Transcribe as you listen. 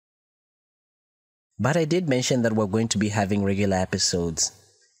But I did mention that we're going to be having regular episodes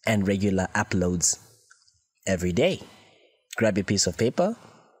and regular uploads every day. Grab your piece of paper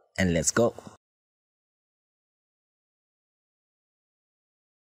and let's go.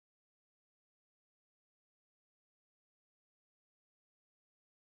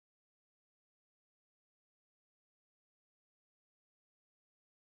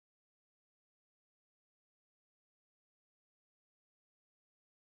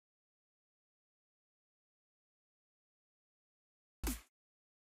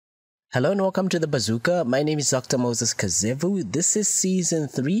 Hello and welcome to the Bazooka. My name is Dr. Moses Kazevu. This is Season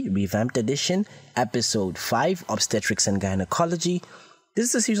 3, Revamped Edition, Episode 5, Obstetrics and Gynecology. This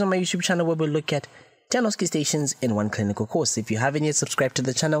is a series on my YouTube channel where we look at 10 OSCE stations in one clinical course. If you haven't yet subscribed to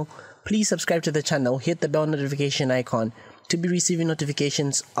the channel, please subscribe to the channel, hit the bell notification icon to be receiving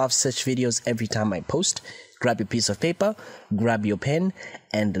notifications of such videos every time I post. Grab your piece of paper, grab your pen,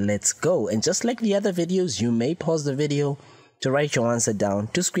 and let's go. And just like the other videos, you may pause the video to write your answer down,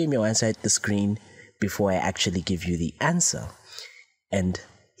 to scream your answer at the screen before I actually give you the answer. And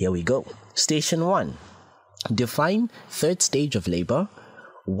here we go. Station 1. Define third stage of labor.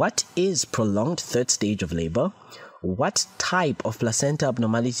 What is prolonged third stage of labor? What type of placenta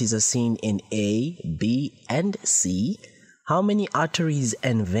abnormalities are seen in A, B, and C? How many arteries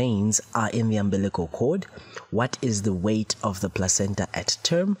and veins are in the umbilical cord? What is the weight of the placenta at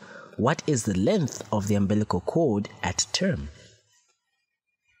term? What is the length of the umbilical cord at term?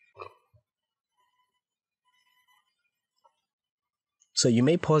 So you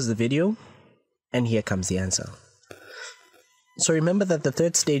may pause the video, and here comes the answer. So remember that the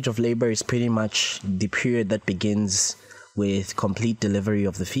third stage of labor is pretty much the period that begins with complete delivery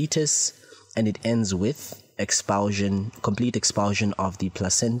of the fetus, and it ends with complete expulsion of the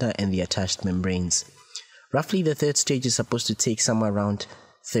placenta and the attached membranes. Roughly, the third stage is supposed to take somewhere around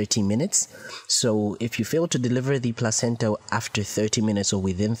 30 minutes. So if you fail to deliver the placenta after 30 minutes or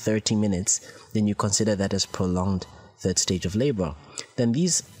within 30 minutes, then you consider that as prolonged third stage of labor. Then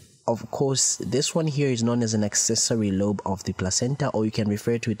this one here is known as an accessory lobe of the placenta, or you can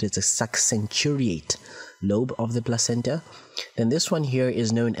refer to it as a succenturiate lobe of the placenta. Then this one here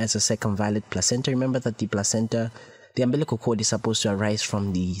is known as a circumvallate placenta. Remember that the umbilical cord is supposed to arise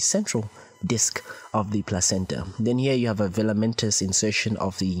from the central disc of the placenta. Then here you have a filamentous insertion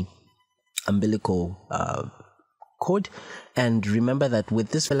of the umbilical cord, and remember that with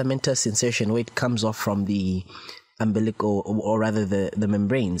this filamentous insertion, where it comes off from the umbilical, or rather the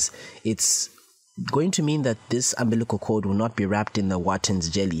membranes, it's going to mean that this umbilical cord will not be wrapped in the Wharton's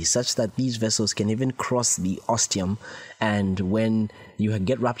jelly, such that these vessels can even cross the ostium, and when you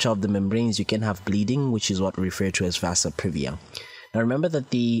get rupture of the membranes, you can have bleeding, which is what we refer to as vasa previa. Now remember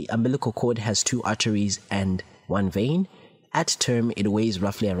that the umbilical cord has 2 arteries and 1 vein. At term, it weighs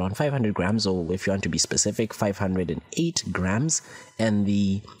roughly around 500 grams, or if you want to be specific, 508 grams, and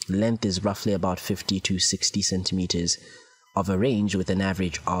the length is roughly about 50 to 60 centimeters of a range, with an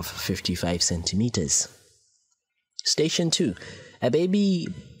average of 55 centimeters. Station 2. A baby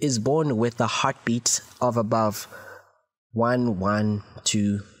is born with a heartbeat of above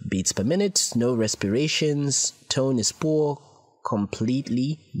 112 beats per minute, no respirations, tone is poor,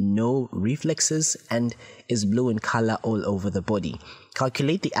 completely no reflexes, and is blue in color all over the body.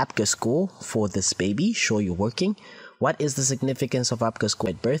 Calculate the APGAR score for this baby. Show you're working. What is the significance of APGAR score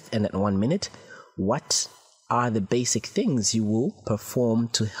at birth and at 1 minute? What are the basic things you will perform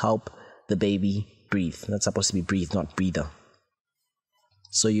to help the baby breathe? That's supposed to be breathe, not breather.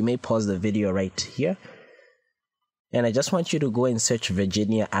 So you may pause the video right here, and I just want you to go and search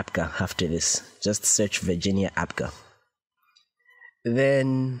Virginia APGAR after this. Just search Virginia APGAR.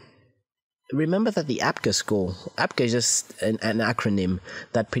 Then remember that the APGAR score, APGAR is just an acronym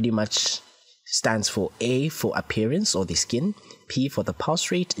that pretty much stands for A for appearance or the skin, P for the pulse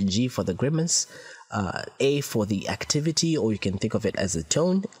rate, G for the grimace, A for the activity, or you can think of it as a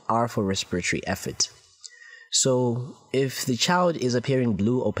tone, R for respiratory effort. So if the child is appearing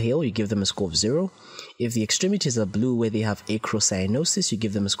blue or pale, you give them a score of 0. If the extremities are blue where they have acrocyanosis, you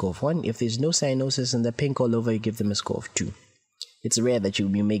give them a score of 1. If there's no cyanosis and they're pink all over, you give them a score of 2. It's rare that you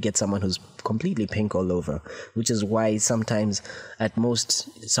may get someone who's completely pink all over, which is why sometimes at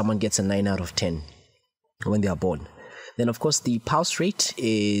most someone gets a 9 out of 10 when they are born. Then of course the pulse rate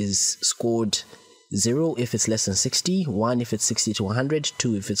is scored 0 if it's less than 60, 1 if it's 60 to 100,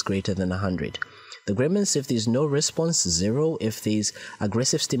 2 if it's greater than 100. The grimace, if there's no response, 0 if there's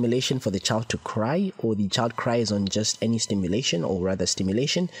aggressive stimulation for the child to cry, or the child cries on just any stimulation, or rather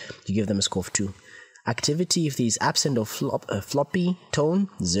stimulation, you give them a score of 2. Activity, if there is absent or floppy tone,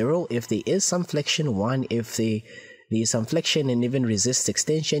 0 if there is some flexion, 1 if there is some flexion and even resists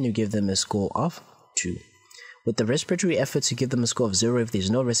extension, you give them a score of 2. With the respiratory efforts, you give them a score of 0 if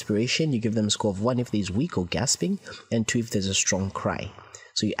there's no respiration. You give them a score of 1 if there's weak or gasping, and 2 if there's a strong cry.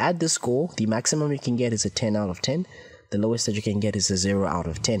 So you add the score. The maximum you can get is a 10 out of 10. The lowest that you can get is a 0 out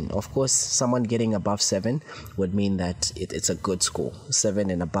of 10. Of course, someone getting above 7 would mean that it's a good score. 7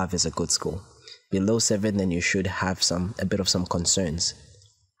 and above is a good score. Below 7, then you should have a bit of some concerns.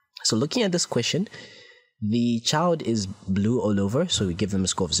 So looking at this question, the child is blue all over, so we give them a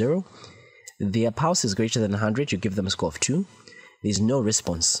score of 0. Their pulse is greater than 100, you give them a score of 2. There's no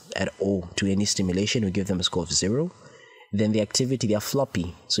response at all to any stimulation, you give them a score of 0. Then the activity, they are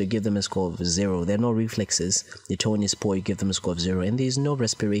floppy, so you give them a score of 0. There are no reflexes, the tone is poor, you give them a score of 0. And there's no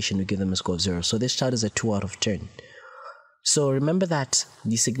respiration, you give them a score of 0. So this child is a 2 out of 10. So remember that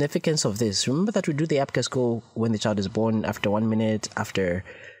the significance of this, remember that we do the APGAR score when the child is born, after 1 minute, after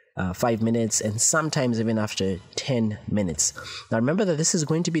 5 minutes, and sometimes even after 10 minutes. Now remember that this is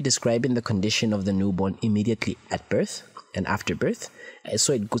going to be describing the condition of the newborn immediately at birth and after birth.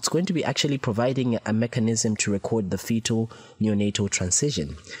 So it's going to be actually providing a mechanism to record the fetal neonatal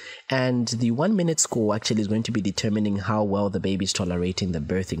transition. And the 1 minute score actually is going to be determining how well the baby is tolerating the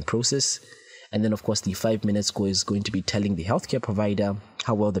birthing process. And then, of course, the 5 minute score is going to be telling the healthcare provider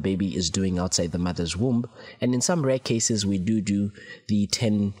how well the baby is doing outside the mother's womb. And in some rare cases, we do the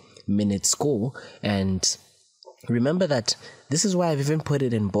 10 minute score. And remember that this is why I've even put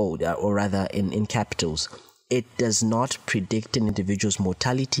it in bold, or rather in capitals. It does not predict an individual's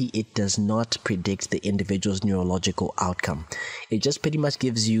mortality. It does not predict the individual's neurological outcome. It just pretty much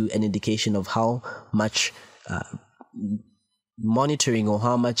gives you an indication of how much monitoring or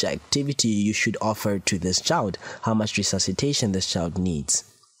how much activity you should offer to this child, how much resuscitation this child needs.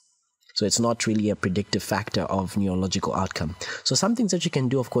 So it's not really a predictive factor of neurological outcome. So some things that you can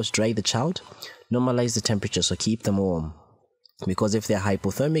do, of course, dry the child, normalize the temperature, so keep them warm. Because if they're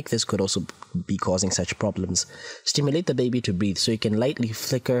hypothermic, this could also be causing such problems. Stimulate the baby to breathe, so you can lightly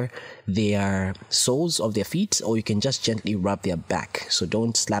flicker their soles of their feet, or you can just gently rub their back. So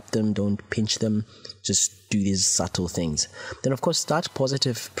don't slap them, don't pinch them, just do these subtle things. Then of course start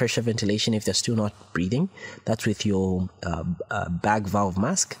positive pressure ventilation if they're still not breathing. That's with your bag valve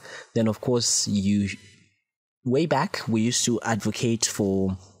mask. Then of course way back we used to advocate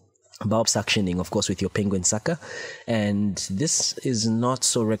for bulb suctioning, of course, with your penguin sucker, and this is not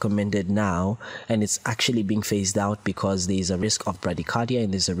so recommended now, and it's actually being phased out because there's a risk of bradycardia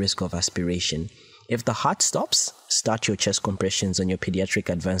and there's a risk of aspiration. If the heart stops, start your chest compressions on your pediatric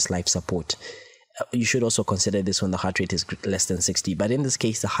advanced life support. You should also consider this when the heart rate is less than 60, but in this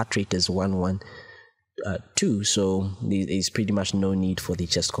case the heart rate is 112, so there's pretty much no need for the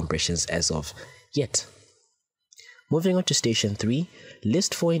chest compressions as of yet. Moving on to station 3,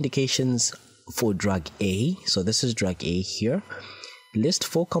 list 4 indications for drug A. So this is drug A here. List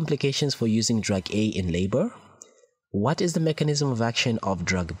 4 complications for using drug A in labor. What is the mechanism of action of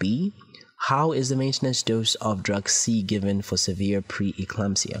drug B? How is the maintenance dose of drug C given for severe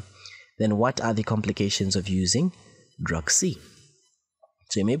preeclampsia? Then what are the complications of using drug C?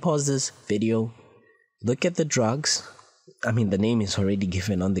 So you may pause this video, look at the drugs. I mean, the name is already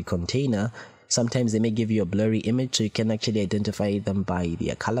given on the container. Sometimes they may give you a blurry image, so you can actually identify them by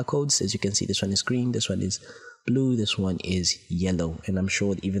their color codes. As you can see, this one is green, this one is blue, this one is yellow. And I'm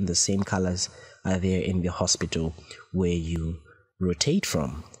sure even the same colors are there in the hospital where you rotate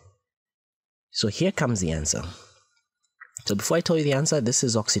from. So here comes the answer. So before I tell you the answer, this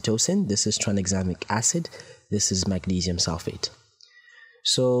is oxytocin, this is tranexamic acid, this is magnesium sulfate.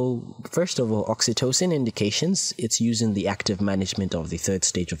 So first of all, oxytocin indications, it's used in the active management of the 3rd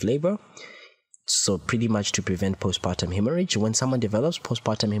stage of labor. So pretty much to prevent postpartum hemorrhage. When someone develops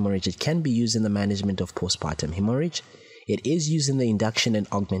postpartum hemorrhage, it can be used in the management of postpartum hemorrhage. It is used in the induction and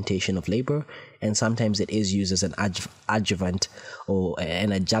augmentation of labor, and sometimes it is used as an adjuvant or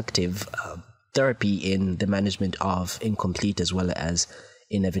an adjunctive therapy in the management of incomplete as well as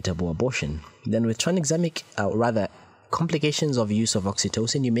inevitable abortion. Then with tranexamic, complications of use of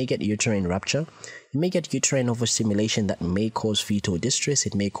oxytocin, you may get uterine rupture, you may get uterine overstimulation that may cause fetal distress,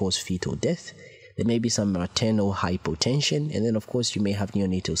 it may cause fetal death, there may be some maternal hypotension, and then of course you may have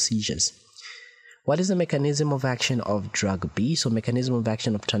neonatal seizures. What is the mechanism of action of drug B? So mechanism of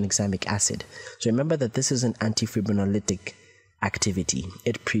action of tranexamic acid. So remember that this is an antifibrinolytic activity.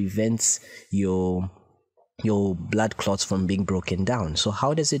 It prevents your blood clots from being broken down. So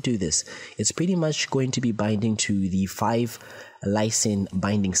how does it do this? It's pretty much going to be binding to the 5-lysine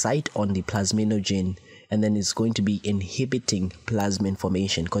binding site on the plasminogen, and then it's going to be inhibiting plasmin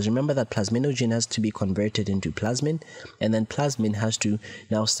formation, because remember that plasminogen has to be converted into plasmin, and then plasmin has to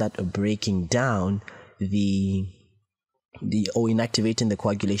now start breaking down the or inactivating the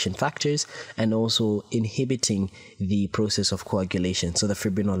coagulation factors, and also inhibiting the process of coagulation, so the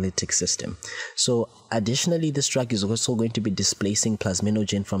fibrinolytic system. So additionally, this drug is also going to be displacing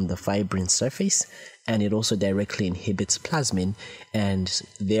plasminogen from the fibrin surface, and it also directly inhibits plasmin, and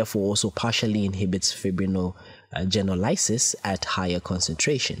therefore also partially inhibits fibrinogenolysis at higher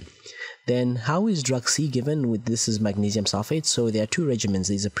concentration. Then how is drug C given? This is magnesium sulfate. So there are two regimens.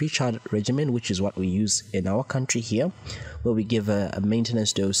 There's a pre-chart regimen, which is what we use in our country here, where we give a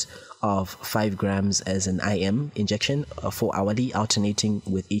maintenance dose of 5 grams as an IM injection for hourly, alternating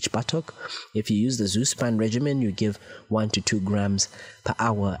with each buttock. If you use the Zuspan regimen, you give 1 to 2 grams per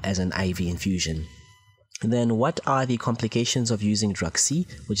hour as an IV infusion. Then what are the complications of using drug C,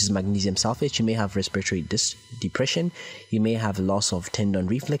 which is magnesium sulfate? You may have respiratory depression, you may have loss of tendon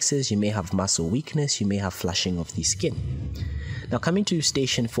reflexes, you may have muscle weakness, you may have flushing of the skin. Now coming to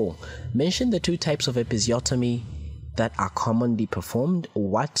station 4, mention the 2 types of episiotomy that are commonly performed.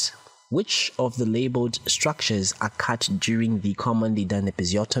 Which of the labeled structures are cut during the commonly done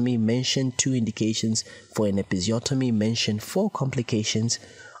episiotomy? Mention 2 indications for an episiotomy. Mention 4 complications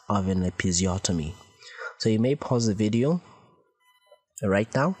of an episiotomy. So you may pause the video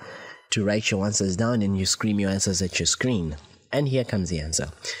right now to write your answers down, and you scream your answers at your screen. And here comes the answer.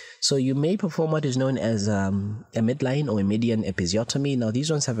 So you may perform what is known as a midline or a median episiotomy. Now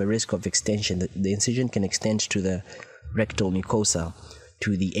these ones have a risk of extension. The incision can extend to the rectal mucosa,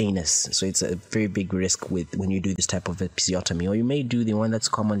 to the anus. So it's a very big risk when you do this type of episiotomy. Or you may do the one that's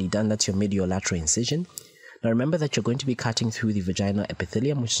commonly done, that's your mediolateral incision. Now remember that you're going to be cutting through the vaginal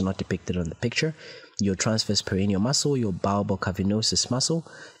epithelium, which is not depicted on the picture, your transverse perineal muscle, your bulbocavernosus muscle,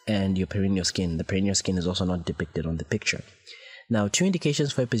 and your perineal skin. The perineal skin is also not depicted on the picture. Now, 2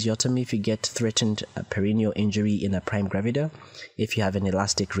 indications for episiotomy: if you get threatened perineal injury in a prime gravida, if you have an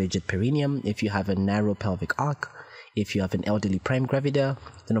elastic rigid perineum, if you have a narrow pelvic arc, if you have an elderly prime gravida,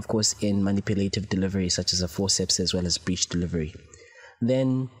 then of course in manipulative delivery such as a forceps as well as breech delivery.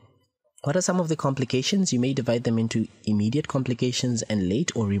 Then what are some of the complications? You may divide them into immediate complications and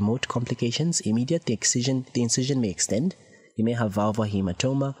late or remote complications. Immediate, the incision may extend. You may have vulvar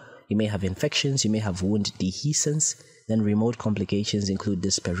hematoma. You may have infections. You may have wound dehiscence. Then remote complications include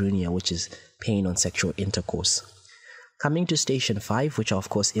dyspareunia, which is pain on sexual intercourse. Coming to station 5, which are of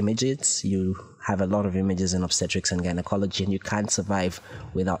course images. You have a lot of images in obstetrics and gynecology, and you can't survive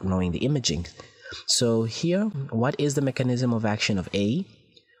without knowing the imaging. So here, what is the mechanism of action of A?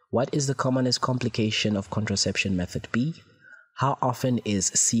 What is the commonest complication of contraception method B? How often is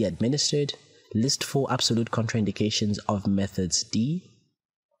C administered? List 4 absolute contraindications of methods D.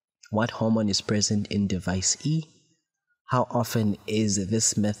 What hormone is present in device E? How often is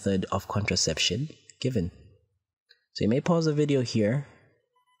this method of contraception given? So you may pause the video here,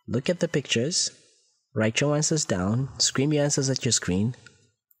 look at the pictures, write your answers down, scream your answers at your screen,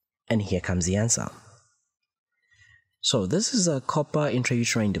 and here comes the answer. So this is a copper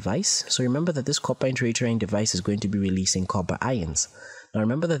intrauterine device. So remember that this copper intrauterine device is going to be releasing copper ions. Now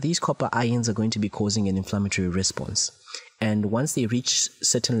remember that these copper ions are going to be causing an inflammatory response. And once they reach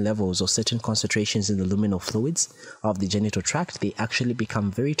certain levels or certain concentrations in the luminal fluids of the genital tract, they actually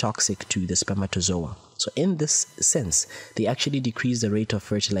become very toxic to the spermatozoa. So in this sense, they actually decrease the rate of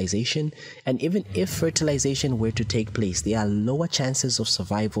fertilization. And even if fertilization were to take place, there are lower chances of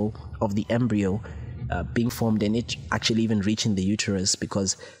survival of the embryo being formed and it actually even reaching the uterus,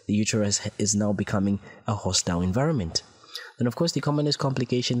 because the uterus is now becoming a hostile environment. And of course, the commonest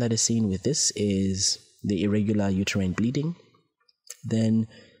complication that is seen with this is the irregular uterine bleeding. Then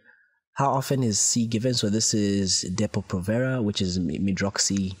how often is C given? So this is Depo-Provera, which is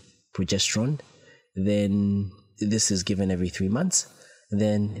medroxyprogesterone. Then this is given every 3 months.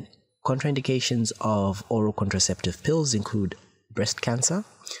 Then contraindications of oral contraceptive pills include breast cancer,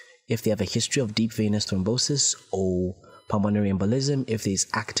 if they have a history of deep venous thrombosis or pulmonary embolism, if there is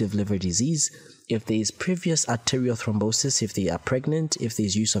active liver disease, if there is previous arterial thrombosis, if they are pregnant, if there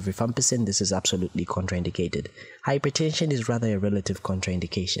is use of rifampicin, this is absolutely contraindicated. Hypertension is rather a relative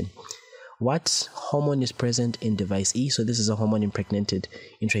contraindication. What hormone is present in device E? So this is a hormone impregnated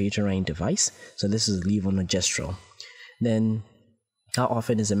intrauterine device. So this is levonorgestrel. Then how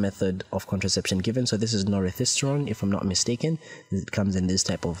often is a method of contraception given? So this is norethisterone, if I'm not mistaken. It comes in this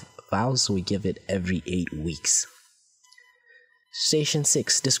type of vials, so we give it every 8 weeks. Station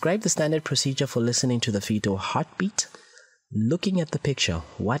 6. Describe the standard procedure for listening to the fetal heartbeat. Looking at the picture,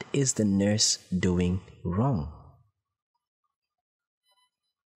 what is the nurse doing wrong?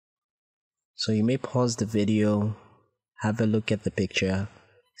 So you may pause the video, have a look at the picture,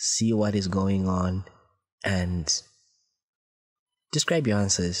 see what is going on, and describe your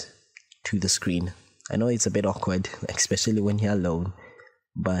answers to the screen I know it's a bit awkward, especially when you're alone,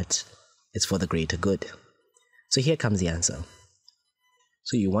 but it's for the greater good. So here comes the answer.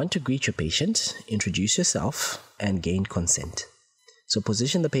 So you want to greet your patient, introduce yourself, and gain consent. So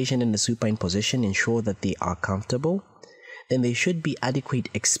position the patient in a supine position, ensure that they are comfortable. Then there should be adequate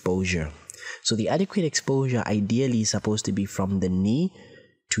exposure. So the adequate exposure ideally is supposed to be from the knee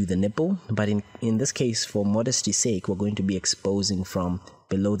to the nipple, but in this case, for modesty's sake, we're going to be exposing from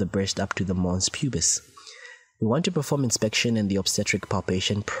below the breast up to the mons pubis. We want to perform inspection and the obstetric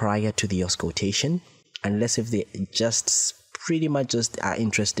palpation prior to the auscultation, unless if they just pretty much just are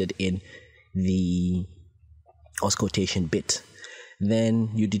interested in the auscultation bit.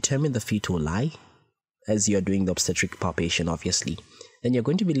 Then you determine the fetal lie as you're doing the obstetric palpation, obviously. Then you're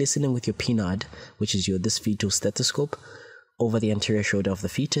going to be listening with your PNOD, which is this fetal stethoscope, over the anterior shoulder of the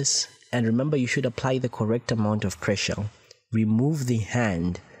fetus. And remember, you should apply the correct amount of pressure. Remove the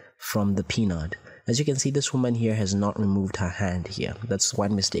hand from the PNOD. As you can see, this woman here has not removed her hand here. That's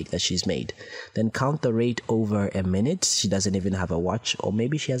one mistake that she's made. Then count the rate over a minute. She doesn't even have a watch, or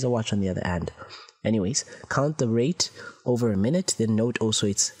maybe she has a watch on the other hand. Anyways, count the rate over a minute. Then note also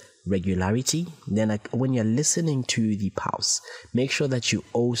its regularity. Then when you're listening to the pulse, make sure that you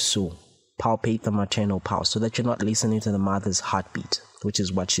also palpate the maternal pulse so that you're not listening to the mother's heartbeat, which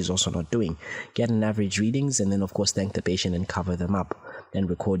is what she's also not doing. Get an average readings, and then of course thank the patient and cover them up and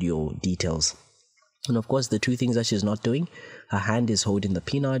record your details. And of course, the two things that she's not doing, her hand is holding the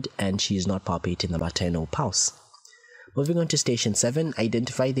PNOD and she is not palpating the maternal pulse. Moving on to station 7,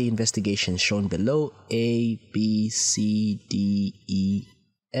 identify the investigations shown below: A, B, C, D, E,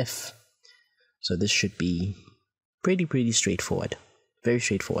 F. So this should be pretty straightforward. Very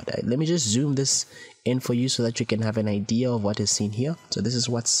straightforward. Let me just zoom this in for you so that you can have an idea of what is seen here. So this is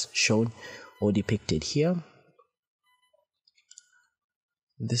what's shown or depicted here.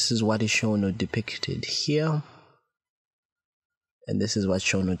 This is what is shown or depicted here. And this is what's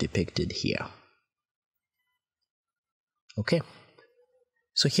shown or depicted here. Okay.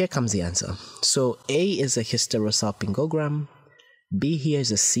 So here comes the answer. So A is a hysterosalpingogram. B here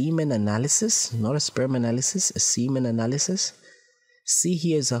is a semen analysis, not a sperm analysis, a semen analysis. C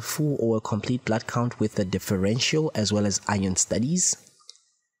here is a full or a complete blood count with a differential as well as iron studies.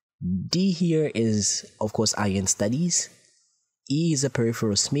 D here is, of course, iron studies. E is a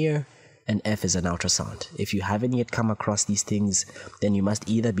peripheral smear, and F is an ultrasound. If you haven't yet come across these things, then you must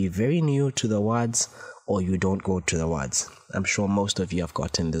either be very new to the wards or you don't go to the wards. I'm sure most of you have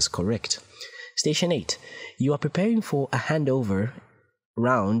gotten this correct. Station 8. You are preparing for a handover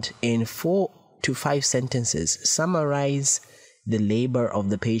round. In 4 to 5 sentences, summarize the labor of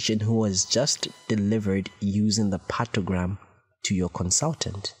the patient who was just delivered using the pathogram to your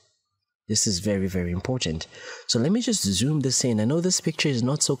consultant. This is very important. So let me just zoom this in. I know this picture is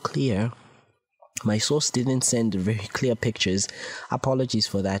not so clear. My source didn't send very clear pictures. Apologies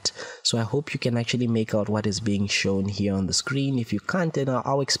for that. So I hope you can actually make out what is being shown here on the screen. If you can't, then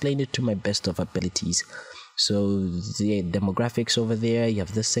I'll explain it to my best of abilities. So the demographics over there, you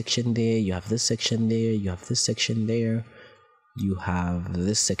have this section there, you have this section there, you have this section there, you have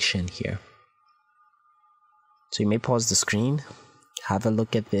this section here. So you may pause the screen, have a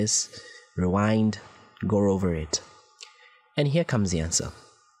look at this, rewind, go over it. And here comes the answer.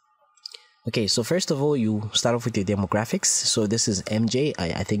 Okay, so first of all, you start off with your demographics. So this is MJ.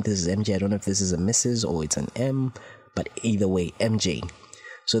 I think this is MJ. I don't know if this is a Mrs. or it's an M, but either way, MJ.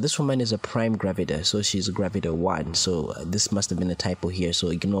 So this woman is a prime gravida, so she's gravida 1. So this must have been a typo here. So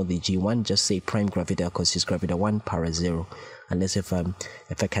ignore the G1, just say prime gravida because she's gravida 1 para 0. Unless if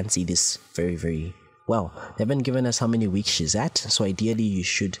I can't see this very well. They haven't given us how many weeks she's at. So ideally, you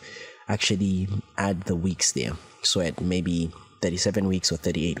should actually add the weeks there. So at maybe 37 weeks or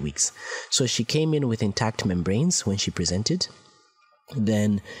 38 weeks. So she came in with intact membranes when she presented.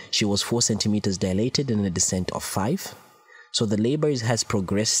 Then she was 4 centimeters dilated and a descent of 5. So the labor has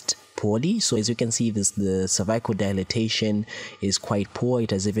progressed poorly. So as you can see, the cervical dilatation is quite poor.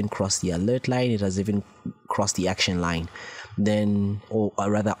 It has even crossed the alert line. It has even crossed the action line. Then, or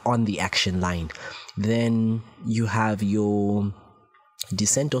rather on the action line. Then you have your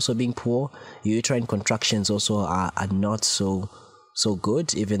descent also being poor. Your uterine contractions also are not so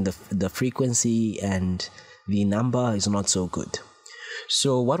good. Even the frequency and the number is not so good.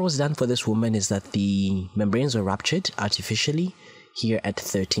 So what was done for this woman is that the membranes were ruptured artificially here at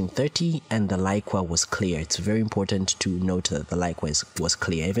 1330 and the liqua was clear. It's very important to note that the liqua was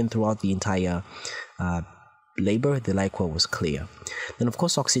clear. Even throughout the entire labor, the liqua was clear. Then of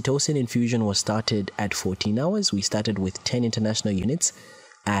course oxytocin infusion was started at 14 hours. We started with 10 international units.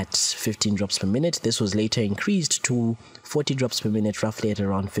 at 15 drops per minute. This was later increased to 40 drops per minute roughly at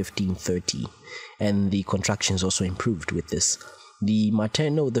around 15:30, and the contractions also improved with this. The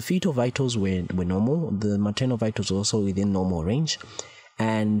fetal vitals were normal. The maternal vitals were also within normal range,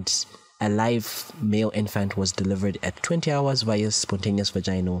 and a live male infant was delivered at 20 hours via spontaneous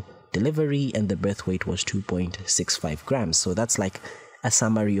vaginal delivery, and the birth weight was 2.65 grams. So that's like a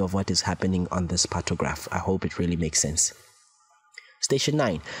summary of what is happening on this patograph. I hope it really makes sense. Station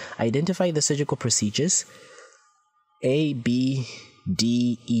 9. Identify the surgical procedures A, B,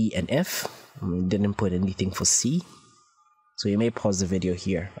 D, E, and F. Didn't put anything for C. So you may pause the video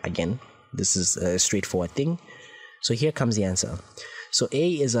here. Again, this is a straightforward thing. So here comes the answer. So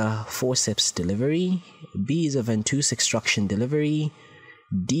A is a forceps delivery. B is a ventouse extraction delivery.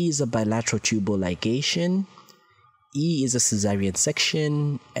 D is a bilateral tubal ligation. E is a cesarean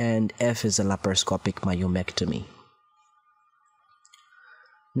section. And F is a laparoscopic myomectomy.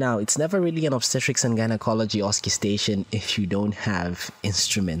 Now, it's never really an obstetrics and gynecology OSCE station if you don't have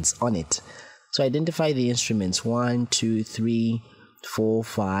instruments on it. So identify the instruments 1, 2, 3, 4,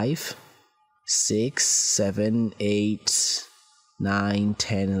 5, 6, 7, 8, 9,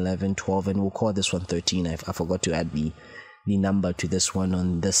 10, 11, 12, and we'll call this one 13. I forgot to add the number to this one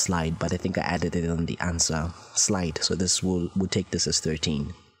on this slide, but I think I added it on the answer slide. So this we'll take this as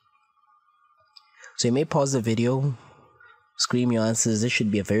 13. So you may pause the video, scream your answers. This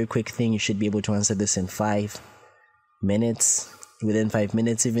should be a very quick thing. You should be able to answer this in 5 minutes. Within 5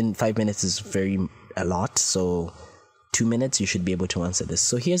 minutes, even 5 minutes is a lot. So 2 minutes, you should be able to answer this.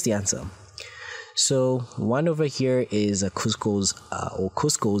 So here's the answer. So one over here is a Cusco's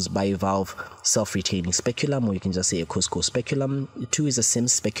bivalve self-retaining speculum, or you can just say a Cusco speculum. 2 is a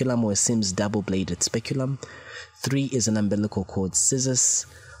Sims speculum or a Sims double-bladed speculum. 3 is an umbilical cord scissors.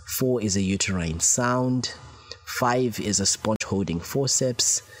 4 is a uterine sound. 5 is a sponge holding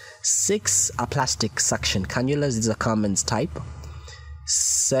forceps. 6 are plastic suction cannulas. These are Carmen's type.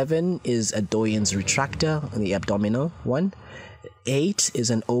 7 is a Doyen's retractor, the abdominal one. 8 is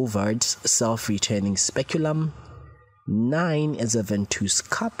an Ovard's self-retaining speculum. 9 is a ventouse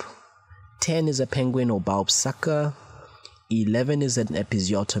cup. 10 is a penguin or bulb sucker. 11 is an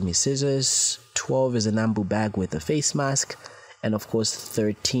episiotomy scissors. 12 is an ambu bag with a face mask. And of course,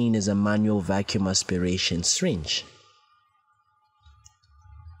 13 is a manual vacuum aspiration syringe.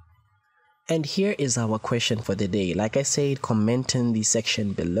 And here is our question for the day. Like I said, comment in the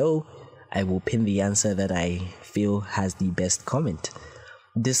section below. I will pin the answer that I feel has the best comment.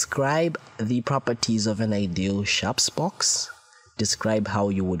 Describe the properties of an ideal Sharps box. Describe how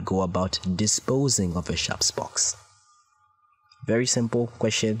you would go about disposing of a Sharps box. Very simple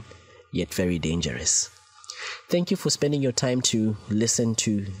question, yet very dangerous. Thank you for spending your time to listen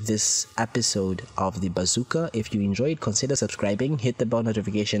to this episode of the Bazooka. If you enjoyed, consider subscribing. Hit the bell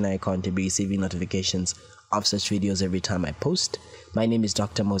notification icon to be receiving notifications of such videos every time I post. My name is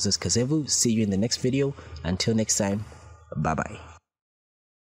Dr. Moses Kazevu. See you in the next video. Until next time, bye-bye.